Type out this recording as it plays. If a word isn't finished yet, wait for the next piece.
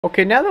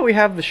Okay, now that we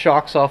have the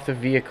shocks off the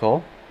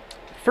vehicle,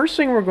 first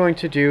thing we're going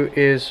to do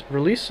is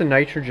release the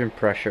nitrogen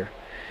pressure.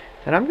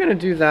 And I'm going to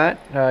do that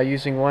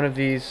using one of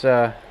these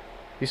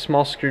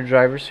small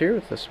screwdrivers here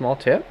with a small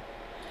tip.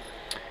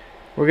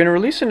 We're going to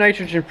release the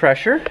nitrogen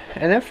pressure,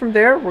 and then from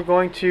there we're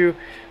going to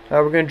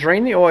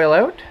drain the oil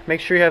out.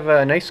 Make sure you have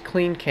a nice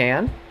clean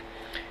can,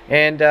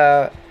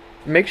 and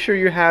make sure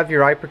you have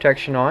your eye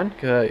protection on,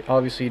 because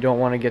obviously you don't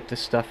want to get this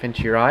stuff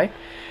into your eye.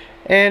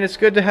 And it's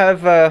good to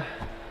have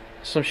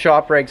some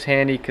shop rags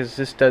handy, because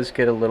this does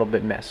get a little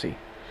bit messy.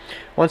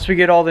 Once we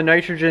get all the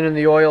nitrogen and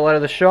the oil out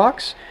of the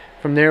shocks,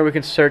 from there we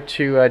can start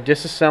to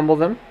disassemble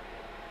them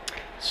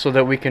so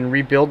that we can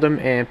rebuild them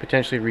and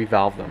potentially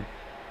revalve them.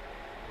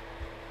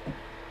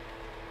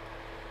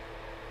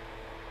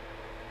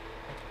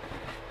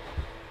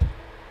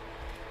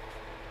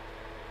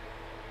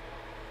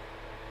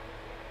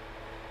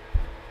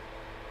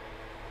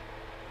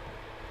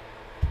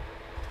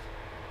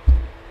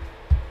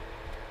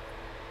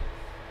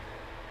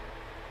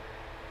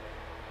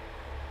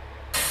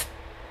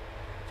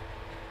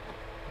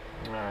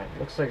 Alright,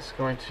 looks like it's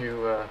going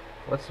to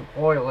let some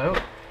oil out.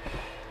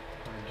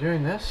 I'm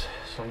doing this,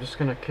 so I'm just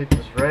going to keep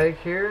this rag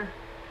here,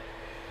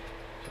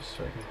 just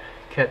so I can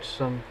catch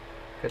some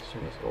of this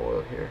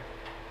oil here.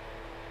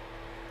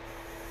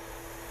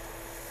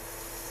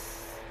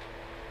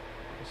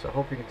 So I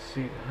hope you can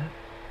see that.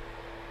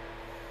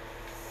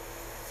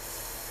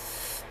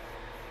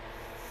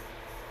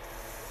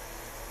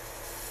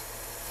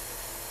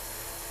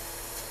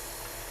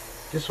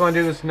 Just want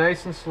to do this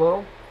nice and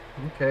slow.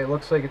 Okay, it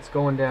looks like it's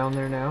going down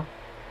there now.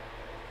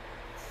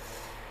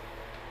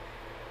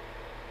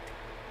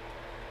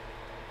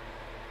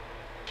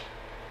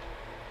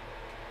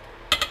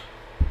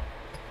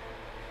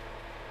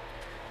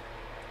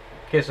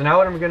 Okay, so now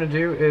what I'm going to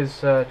do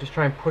is just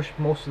try and push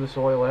most of this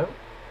oil out.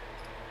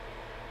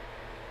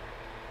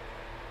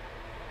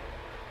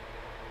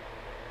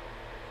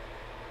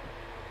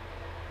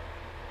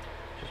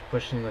 Just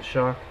pushing the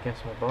shock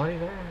against my body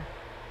there.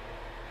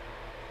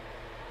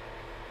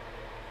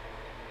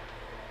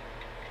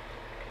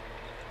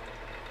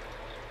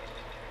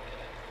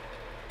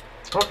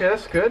 Okay,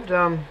 that's good.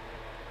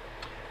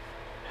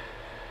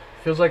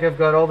 Feels like I've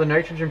got all the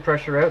nitrogen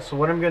pressure out. So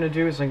what I'm going to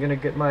do is I'm going to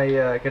get my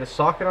get a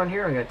socket on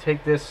here. I'm going to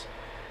take this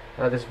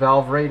this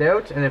valve right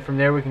out, and then from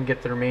there we can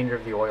get the remainder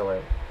of the oil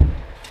out.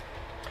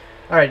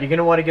 All right, you're going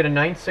to want to get a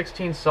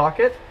 9/16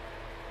 socket.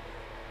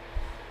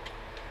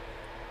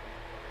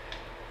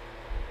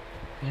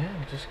 Yeah,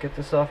 just get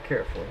this off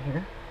carefully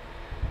here.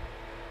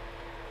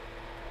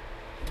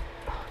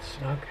 Oh, it's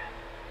snug.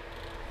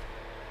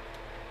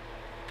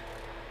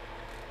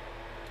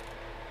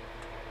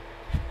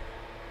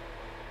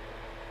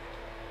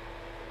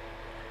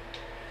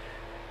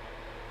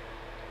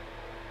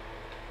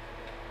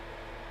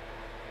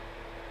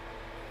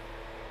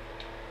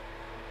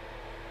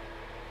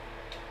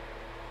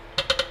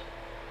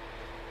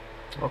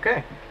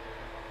 Okay,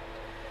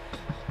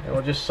 and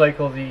we'll just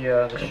cycle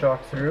the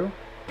shock through.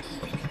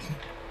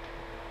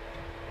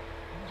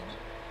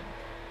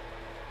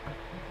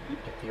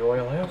 Get the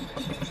oil out.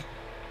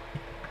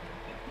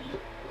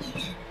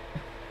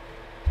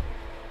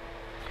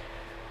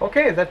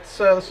 Okay, that's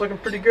looking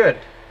pretty good.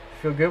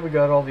 Feel good. We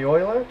got all the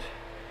oil out.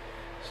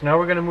 So now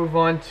we're going to move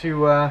on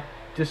to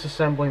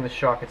disassembling the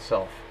shock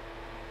itself.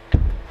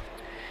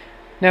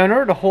 Now, in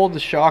order to hold the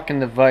shock in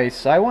the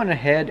vise, I went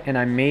ahead and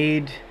I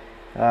made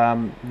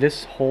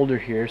this holder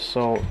here.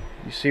 So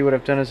you see what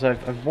I've done is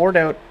I've bored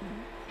out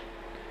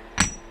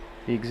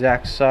the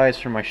exact size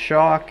for my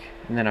shock,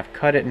 and then I've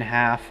cut it in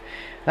half.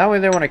 That way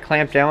there, when I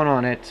clamp down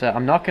on it,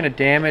 I'm not going to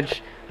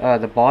damage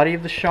the body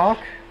of the shock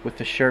with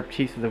the sharp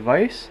teeth of the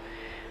vise,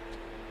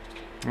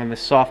 and the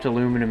soft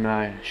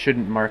aluminum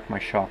shouldn't mark my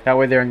shock. That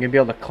way there, I'm going to be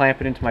able to clamp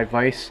it into my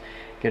vise,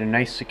 get a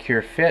nice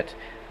secure fit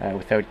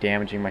without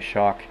damaging my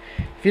shock.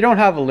 If you don't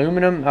have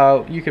aluminum,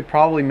 you could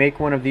probably make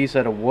one of these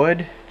out of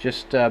wood.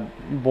 Just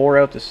bore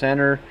out the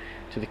center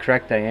to the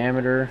correct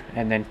diameter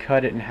and then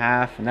cut it in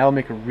half, and that'll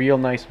make a real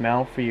nice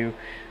mount for you,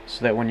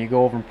 so that when you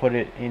go over and put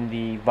it in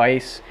the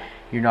vise,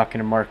 you're not going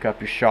to mark up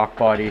your shock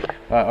body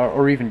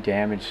or even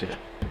damage it.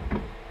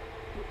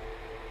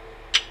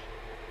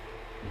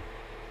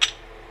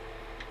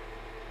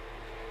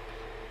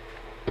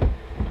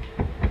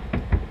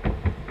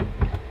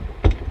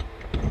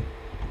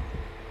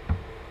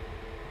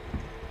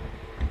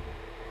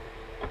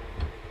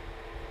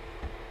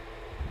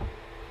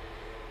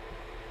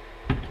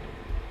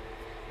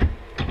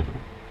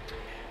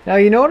 Now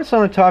you notice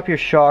on the top of your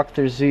shock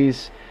there's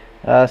these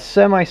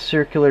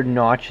semicircular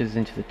notches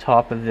into the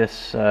top of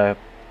this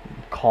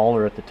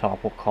collar at the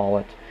top, we'll call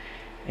it.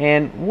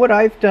 And what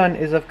I've done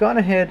is I've gone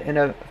ahead and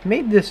I've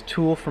made this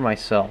tool for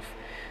myself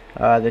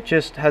that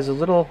just has a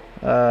little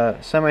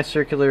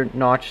semicircular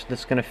notch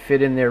that's going to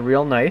fit in there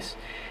real nice.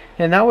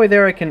 And that way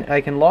there I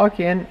can lock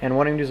in, and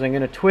what I'm going to do is I'm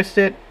going to twist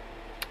it,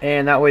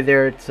 and that way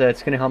there it's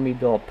going to help me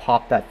be able to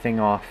pop that thing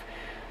off.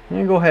 I'm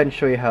going to go ahead and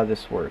show you how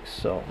this works.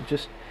 So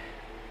just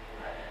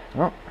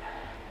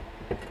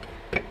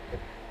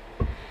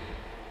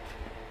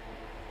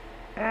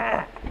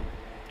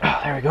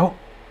There we go.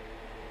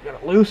 Got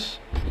it loose.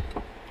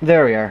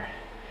 There we are.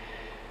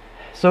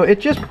 So it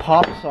just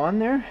pops on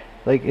there.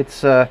 Like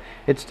it's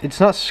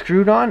not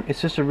screwed on.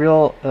 It's just a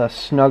real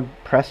snug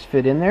press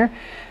fit in there.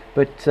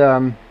 But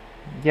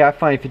yeah, I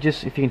find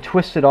if you can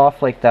twist it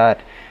off like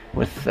that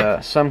with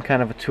some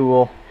kind of a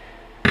tool,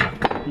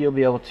 you'll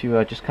be able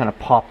to just kind of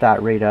pop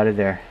that right out of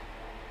there.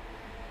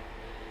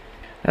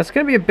 Now it's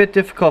going to be a bit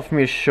difficult for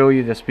me to show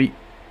you this, but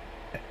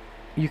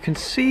you can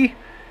see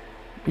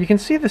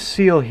the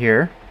seal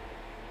here,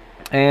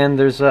 and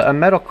there's a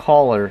metal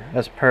collar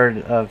as part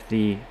of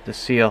the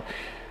seal.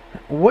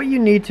 What you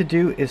need to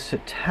do is to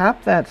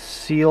tap that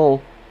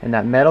seal and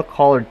that metal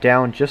collar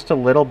down just a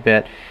little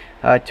bit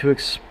to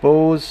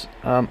expose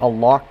a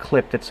lock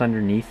clip that's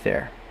underneath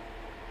there.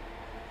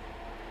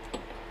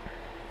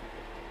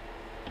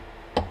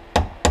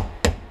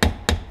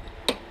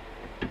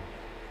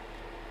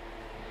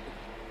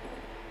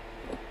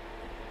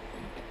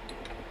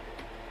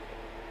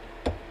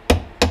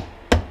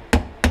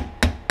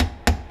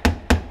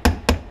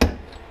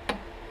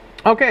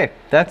 Okay,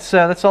 that's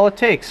all it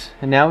takes,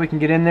 and now we can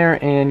get in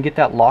there and get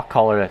that lock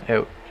collar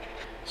out.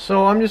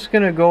 So I'm just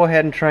gonna go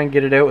ahead and try and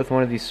get it out with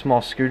one of these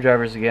small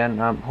screwdrivers again.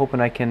 I'm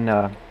hoping I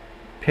can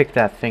pick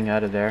that thing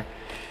out of there.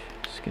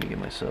 Just gonna give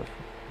myself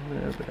a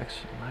little bit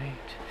extra light.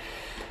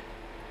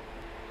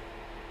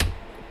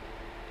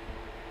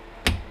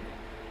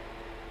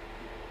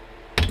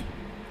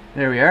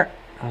 There we are.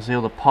 I was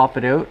able to pop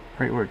it out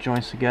right where it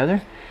joins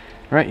together.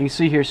 All right, you can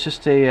see here it's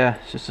just a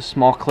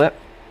small clip.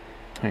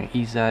 I'm gonna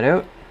ease that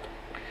out.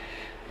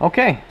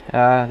 Okay,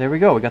 there we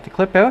go. We got the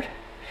clip out,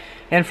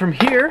 and from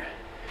here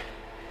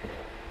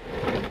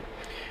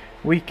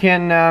we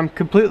can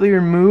completely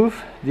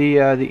remove the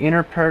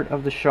inner part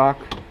of the shock.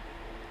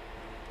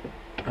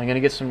 I'm gonna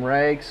get some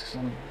rags, 'cause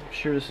I'm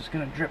sure this is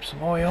gonna drip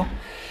some oil.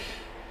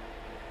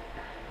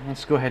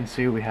 Let's go ahead and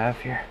see what we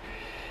have here.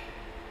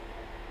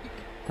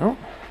 Oh,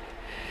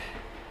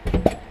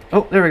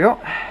 there we go.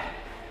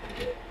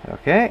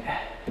 Okay,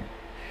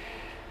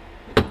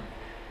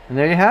 and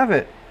there you have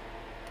it.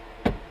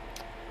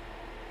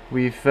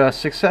 We've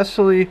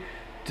successfully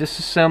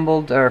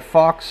disassembled our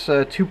Fox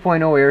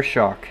 2.0 air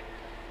shock.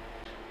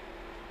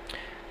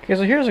 Okay,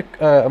 so here's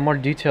a more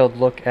detailed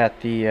look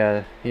at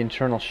the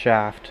internal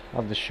shaft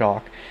of the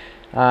shock,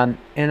 and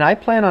I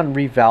plan on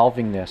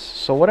revalving this.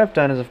 So what I've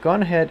done is I've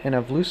gone ahead and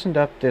I've loosened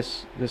up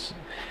this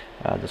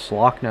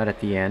lock nut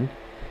at the end.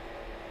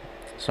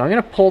 So I'm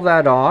going to pull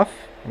that off.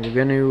 We're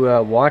going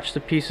to watch the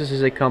pieces as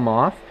they come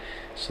off,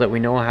 so that we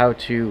know how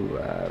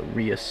to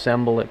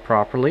reassemble it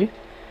properly.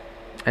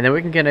 And then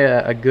we can get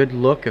a good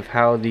look of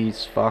how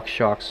these Fox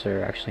Shox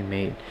are actually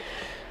made.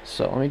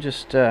 So let me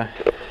just,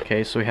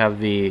 okay, so we have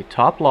the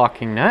top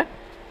locking nut.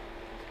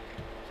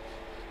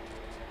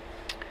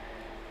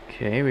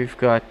 Okay, we've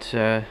got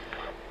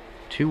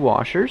 2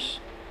 washers.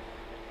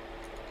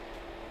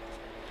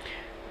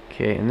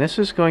 Okay, and this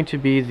is going to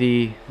be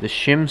the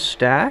shim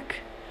stack.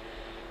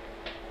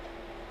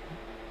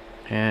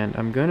 And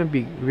I'm going to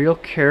be real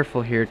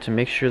careful here to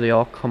make sure they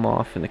all come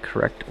off in the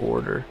correct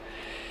order.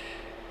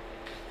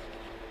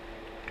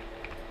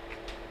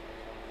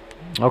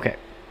 Okay,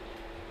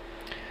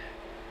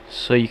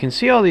 so you can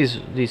see all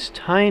these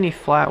tiny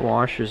flat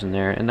washers in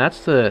there, and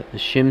that's the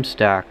shim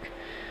stack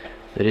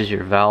that is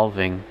your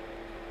valving.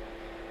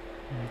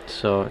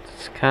 So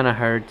it's kind of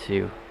hard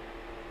to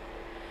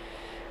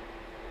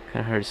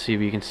see,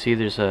 but you can see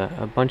there's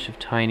a bunch of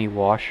tiny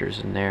washers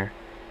in there.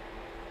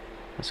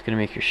 That's going to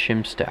make your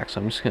shim stack. So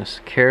I'm just going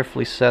to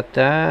carefully set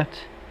that,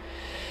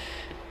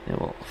 and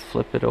we'll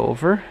flip it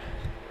over.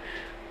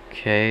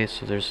 Okay,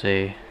 so there's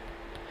a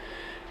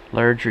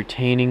large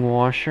retaining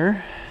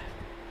washer,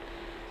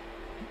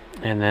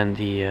 and then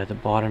the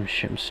bottom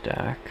shim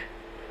stack.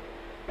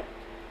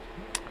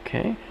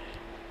 Okay,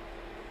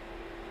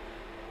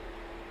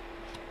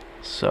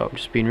 so I'm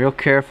just being real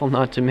careful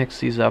not to mix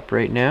these up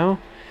right now,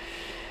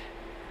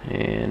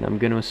 and I'm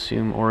going to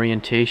assume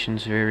orientation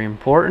is very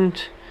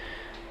important.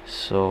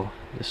 So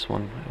this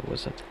one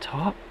was at the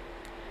top.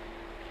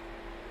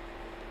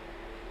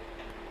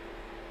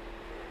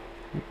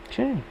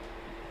 Okay.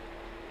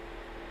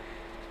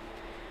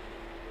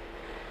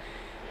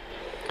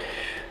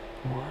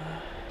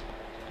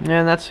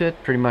 And that's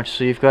it pretty much.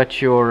 So you've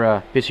got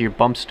your basically your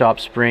bump stop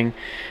spring,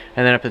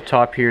 and then up at the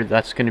top here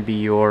that's going to be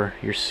your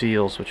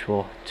seals, which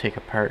we'll take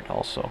apart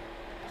also.